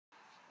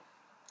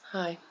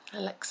Hi,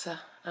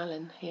 Alexa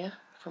Allen here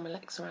from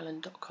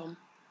xxxxx.com.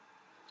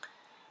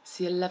 It's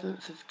the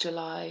 11th of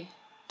July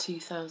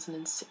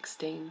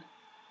 2016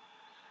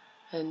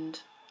 and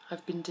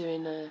I've been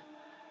doing a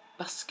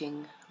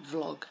busking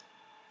vlog,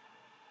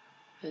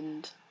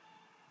 and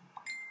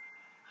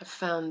I've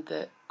found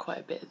that quite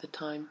a bit of the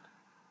time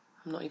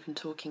I'm not even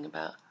talking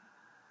about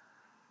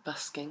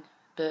busking,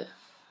 but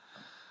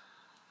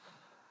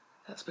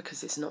that's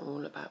because it's not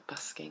all about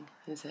busking,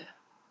 is it?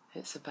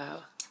 It's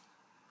about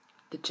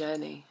the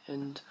journey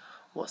and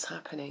what's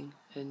happening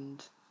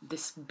and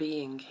this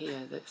being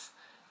here that's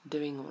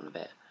doing all of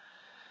it.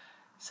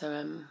 So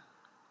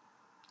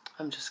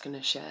I'm just going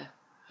to share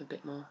a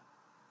bit more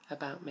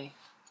about me.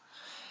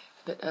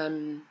 But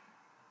I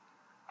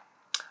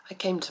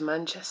came to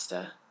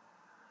Manchester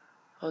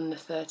on the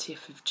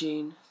 30th of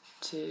June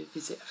to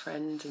visit a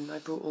friend, and I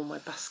brought all my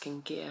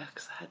busking gear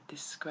because I had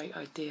this great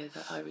idea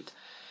that I would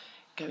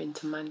go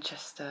into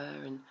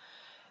Manchester and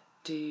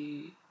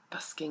do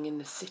busking in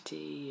the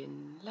city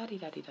and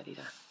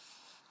la-di-da-di-da-di-da.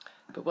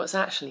 But what's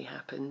actually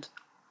happened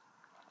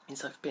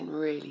is I've been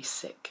really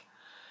sick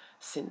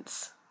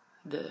since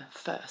the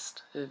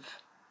 1st of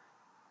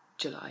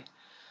July,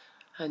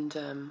 and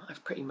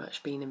I've pretty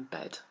much been in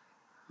bed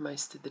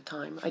most of the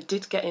time. I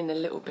did get in a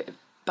little bit of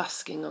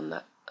busking on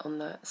that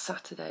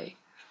Saturday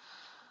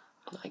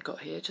that I got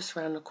here, just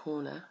round the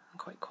corner,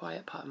 quite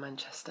quiet part of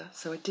Manchester.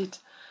 So I did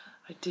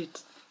do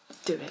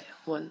it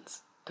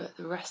once, but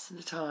the rest of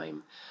the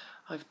time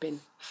I've been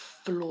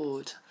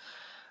floored.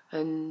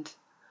 And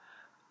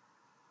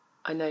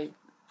I know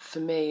for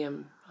me,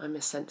 I'm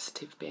a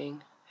sensitive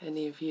being.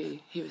 Any of you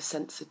who are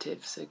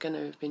sensitive are going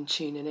to have been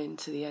tuning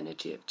into the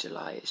energy of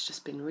July. It's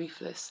just been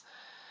ruthless.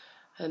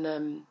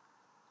 And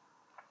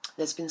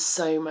there's been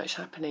so much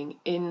happening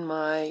in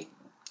my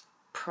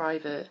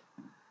private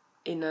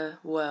inner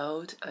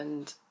world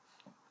and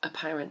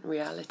apparent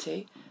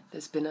reality.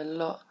 There's been a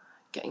lot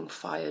getting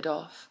fired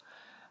off,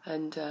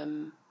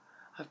 and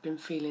I've been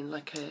feeling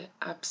like an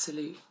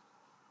absolute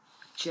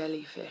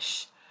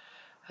jellyfish,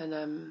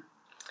 and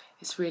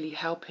it's really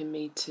helping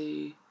me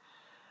to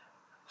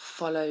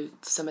follow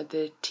some of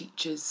the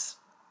teachers,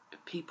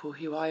 people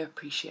who I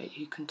appreciate,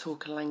 who can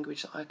talk a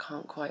language that I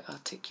can't quite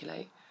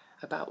articulate,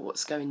 about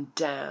what's going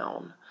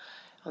down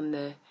on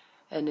the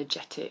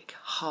energetic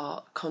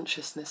heart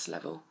consciousness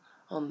level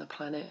on the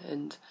planet.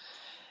 And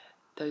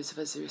those of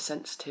us who are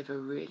sensitive are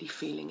really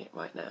feeling it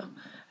right now,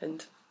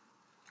 and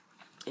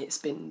it's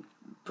been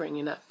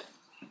bringing up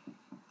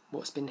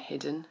what's been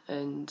hidden,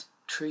 and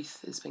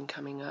truth has been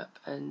coming up,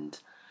 and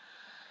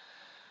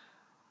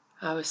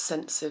our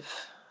sense of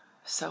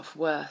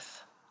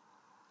self-worth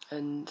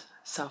and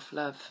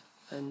self-love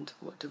and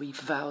what do we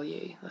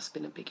value, that's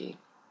been a biggie.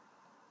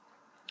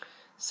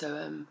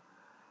 So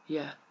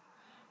yeah,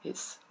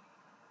 it's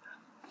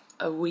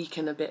a week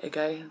and a bit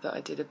ago that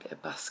I did a bit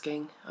of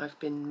busking. I've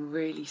been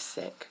really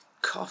sick,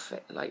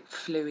 coughing like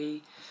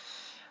fluey,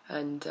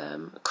 and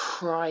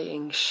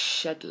crying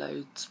shed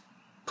loads,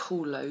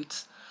 pool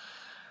loads,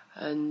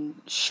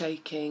 and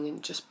shaking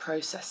and just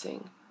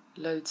processing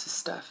loads of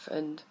stuff,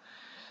 and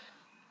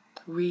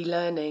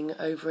relearning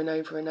over and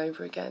over and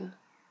over again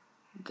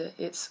that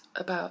it's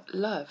about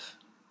love.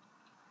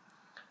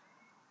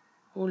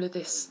 All of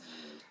this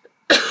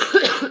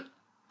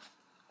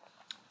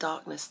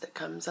darkness that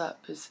comes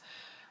up is,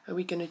 are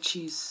we going to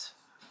choose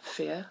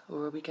fear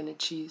or are we going to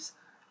choose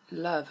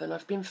love? And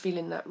I've been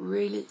feeling that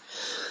really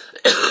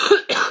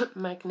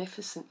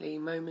magnificently,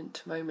 moment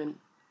to moment.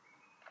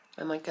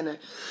 Am I going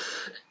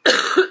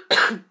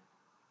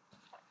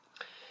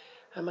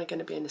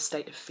to be in a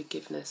state of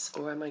forgiveness,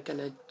 or am I going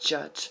to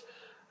judge?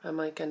 Am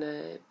I going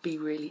to be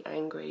really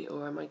angry,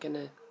 or am I going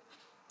to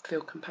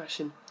feel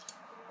compassion?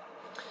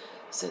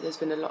 So there's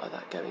been a lot of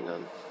that going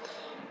on,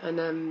 and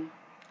I'm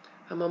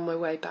on my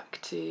way back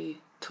to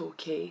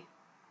Torquay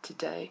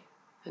today,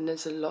 and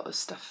there's a lot of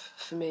stuff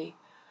for me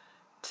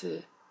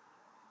to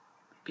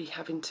be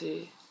having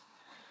to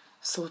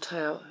sort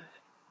out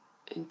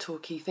in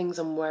Torquay, things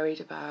I'm worried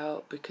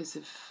about because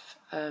of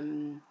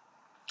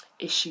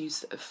issues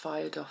that have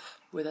fired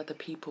off with other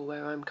people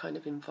where I'm kind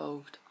of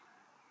involved.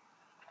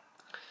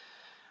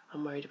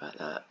 I'm worried about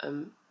that.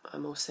 I'm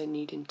also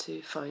needing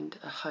to find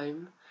a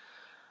home,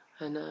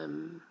 and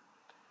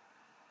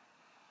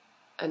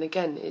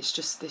again, it's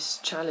just this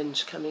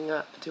challenge coming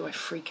up. Do I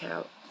freak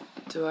out?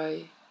 Do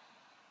I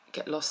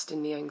get lost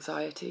in the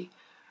anxiety,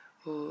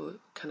 or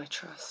can I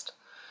trust?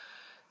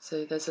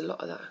 So there's a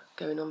lot of that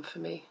going on for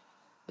me.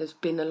 There's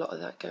been a lot of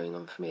that going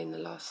on for me in the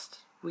last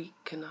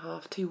week and a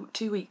half, two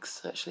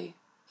weeks actually.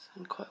 It's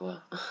been quite a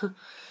while.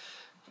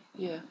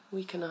 Yeah,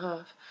 week and a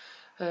half.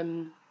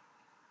 And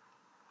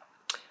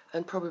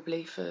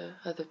probably for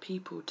other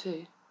people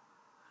too.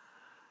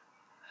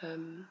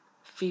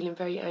 Feeling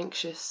very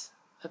anxious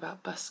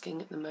about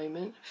busking at the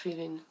moment,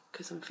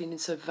 because I'm feeling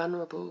so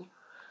vulnerable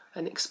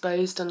and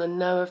exposed, and I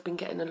know I've been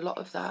getting a lot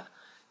of that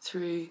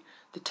through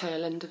the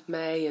tail end of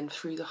May and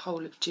through the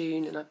whole of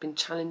June, and I've been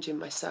challenging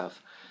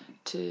myself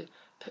to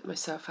put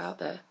myself out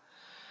there.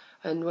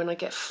 And when I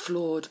get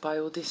floored by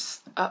all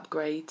this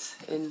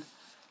upgrades in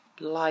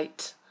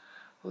light,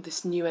 all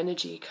this new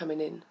energy coming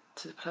in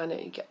to the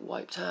planet, you get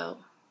wiped out.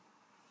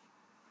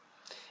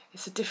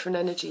 It's a different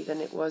energy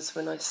than it was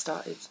when I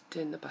started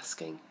doing the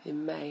busking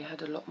in May. I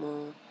had a lot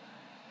more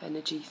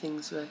energy,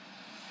 things were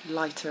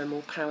lighter and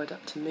more powered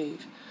up to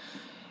move.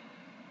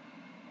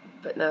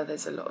 But now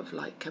there's a lot of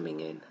light coming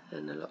in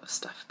and a lot of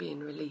stuff being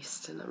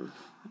released, and I'm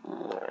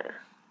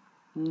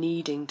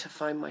needing to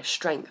find my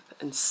strength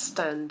and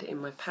stand in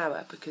my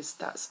power, because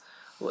that's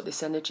what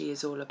this energy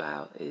is all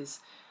about. Is,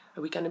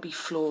 are we going to be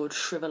flawed,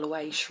 shrivel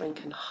away,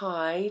 shrink and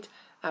hide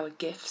our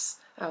gifts,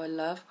 our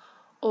love,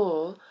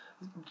 or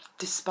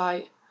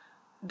despite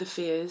the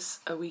fears,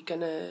 are we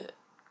going to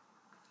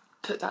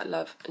put that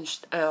love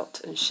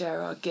out and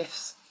share our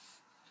gifts?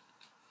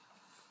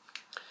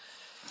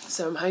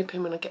 So I'm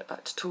hoping when I get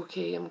back to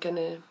Torquay, I'm going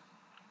to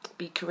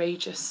be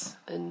courageous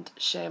and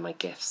share my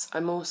gifts.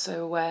 I'm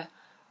also aware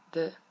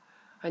that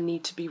I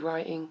need to be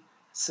writing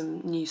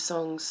some new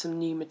songs, some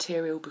new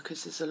material,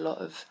 because there's a lot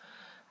of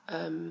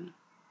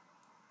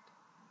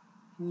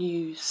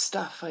new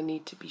stuff I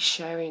need to be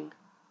sharing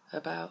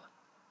about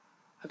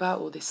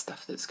all this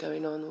stuff that's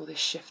going on, all this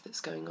shift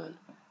that's going on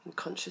in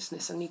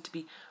consciousness. I need to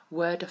be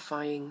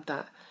wordifying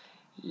that,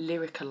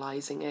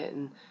 lyricalizing it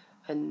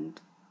and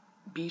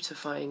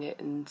beautifying it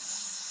and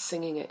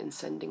singing it and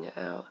sending it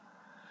out.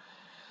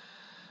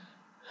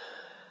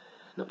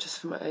 Not just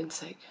for my own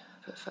sake,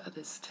 but for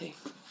others too.